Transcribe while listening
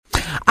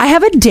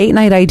have a date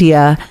night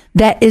idea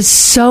that is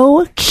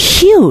so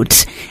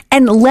cute.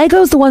 And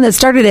Lego's the one that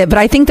started it, but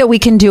I think that we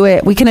can do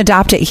it. We can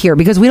adopt it here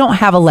because we don't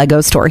have a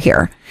Lego store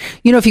here.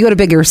 You know, if you go to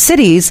bigger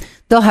cities,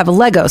 they'll have a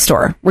Lego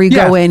store where you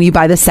go in, you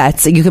buy the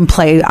sets, and you can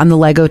play on the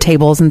Lego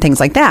tables and things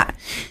like that.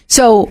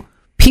 So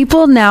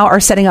people now are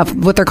setting up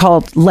what they're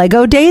called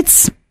Lego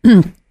dates.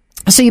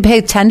 So you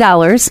pay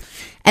 $10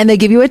 and they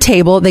give you a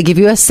table, they give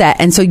you a set.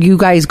 And so you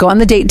guys go on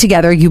the date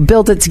together, you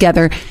build it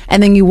together,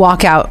 and then you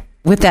walk out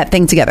with that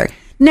thing together.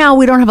 Now,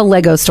 we don't have a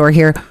Lego store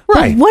here.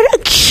 Right. But what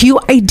a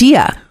cute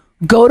idea.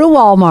 Go to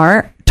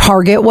Walmart,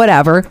 Target,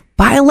 whatever,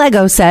 buy a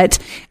Lego set,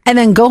 and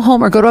then go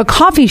home or go to a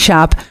coffee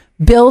shop,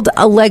 build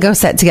a Lego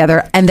set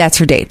together, and that's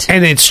your date.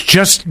 And it's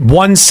just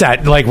one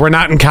set. Like, we're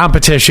not in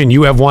competition.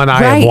 You have one,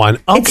 I have one.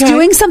 Okay. It's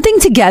doing something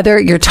together.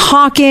 You're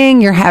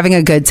talking. You're having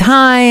a good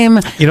time.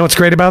 You know what's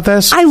great about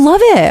this? I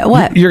love it.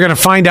 What? You're going to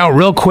find out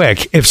real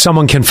quick if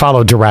someone can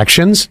follow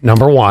directions,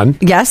 number one.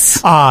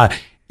 Yes.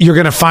 You're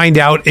going to find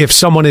out if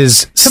someone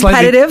is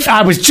competitive.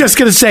 I was just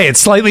going to say it's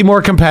slightly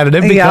more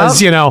competitive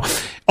because, you know,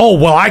 oh,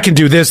 well, I can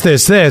do this.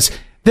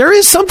 There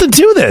is something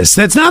to this.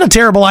 That's not a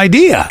terrible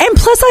idea. And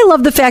plus, I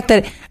love the fact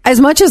that as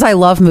much as I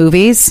love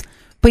movies,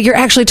 but you're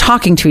actually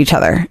talking to each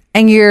other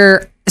and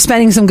you're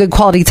spending some good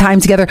quality time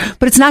together.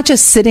 But it's not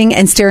just sitting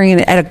and staring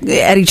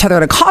at each other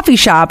at a coffee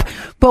shop,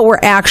 but we're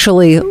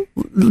actually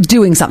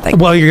doing something.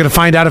 Well, you're going to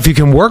find out if you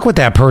can work with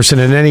that person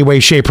in any way,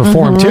 shape, or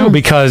form, too.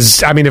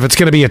 Because, I mean, if it's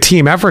going to be a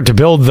team effort to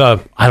build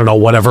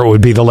whatever it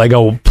would be, the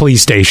Lego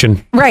police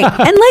station. Right. And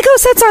Lego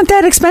sets aren't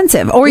that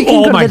expensive. Or you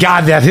can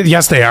God,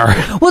 yes, they are.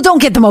 Well,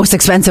 don't get the most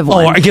expensive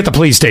one. Oh, get the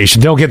police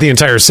station. Don't get the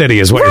entire city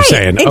is what you're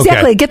saying.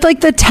 Exactly. Okay. Get like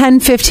the $10,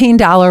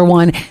 $15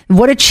 one.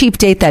 What a cheap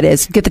date that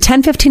is. Get the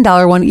 $10,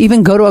 $15 one.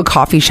 Even go to a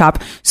coffee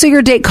shop. So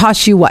your date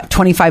costs you, what,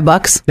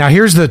 $25? Now,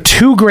 here's the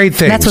two great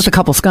things. That's with a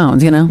couple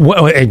scones, you know?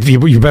 Well,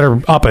 you better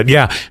up it.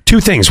 Yeah.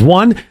 Two things.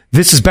 One,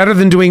 this is better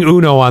than doing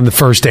Uno on the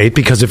first date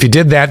because if you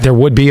did that, there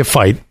would be a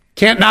fight.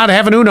 Can't not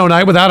have an Uno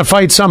night without a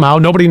fight somehow.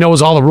 Nobody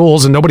knows all the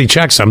rules and nobody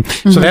checks them.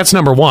 So that's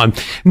number one.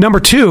 Number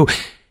two,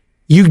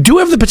 you do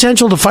have the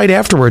potential to fight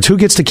afterwards. Who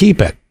gets to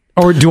keep it?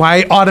 Or do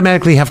I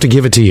automatically have to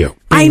give it to you?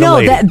 I know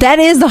that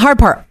is the hard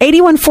part.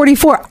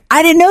 8144.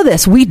 I didn't know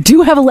this. We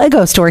do have a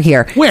Lego store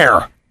here.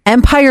 Where?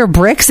 Empire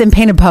Bricks in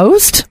Painted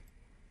Post.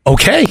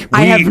 Okay.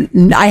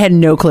 I had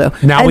no clue.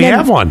 Now we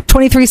have one.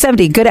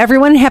 2370. Good,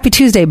 everyone. Happy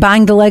Tuesday.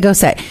 Buying the Lego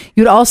set.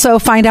 You'd also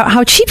find out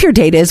how cheap your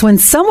date is when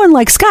someone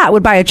like Scott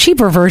would buy a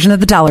cheaper version at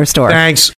the dollar store. Thanks.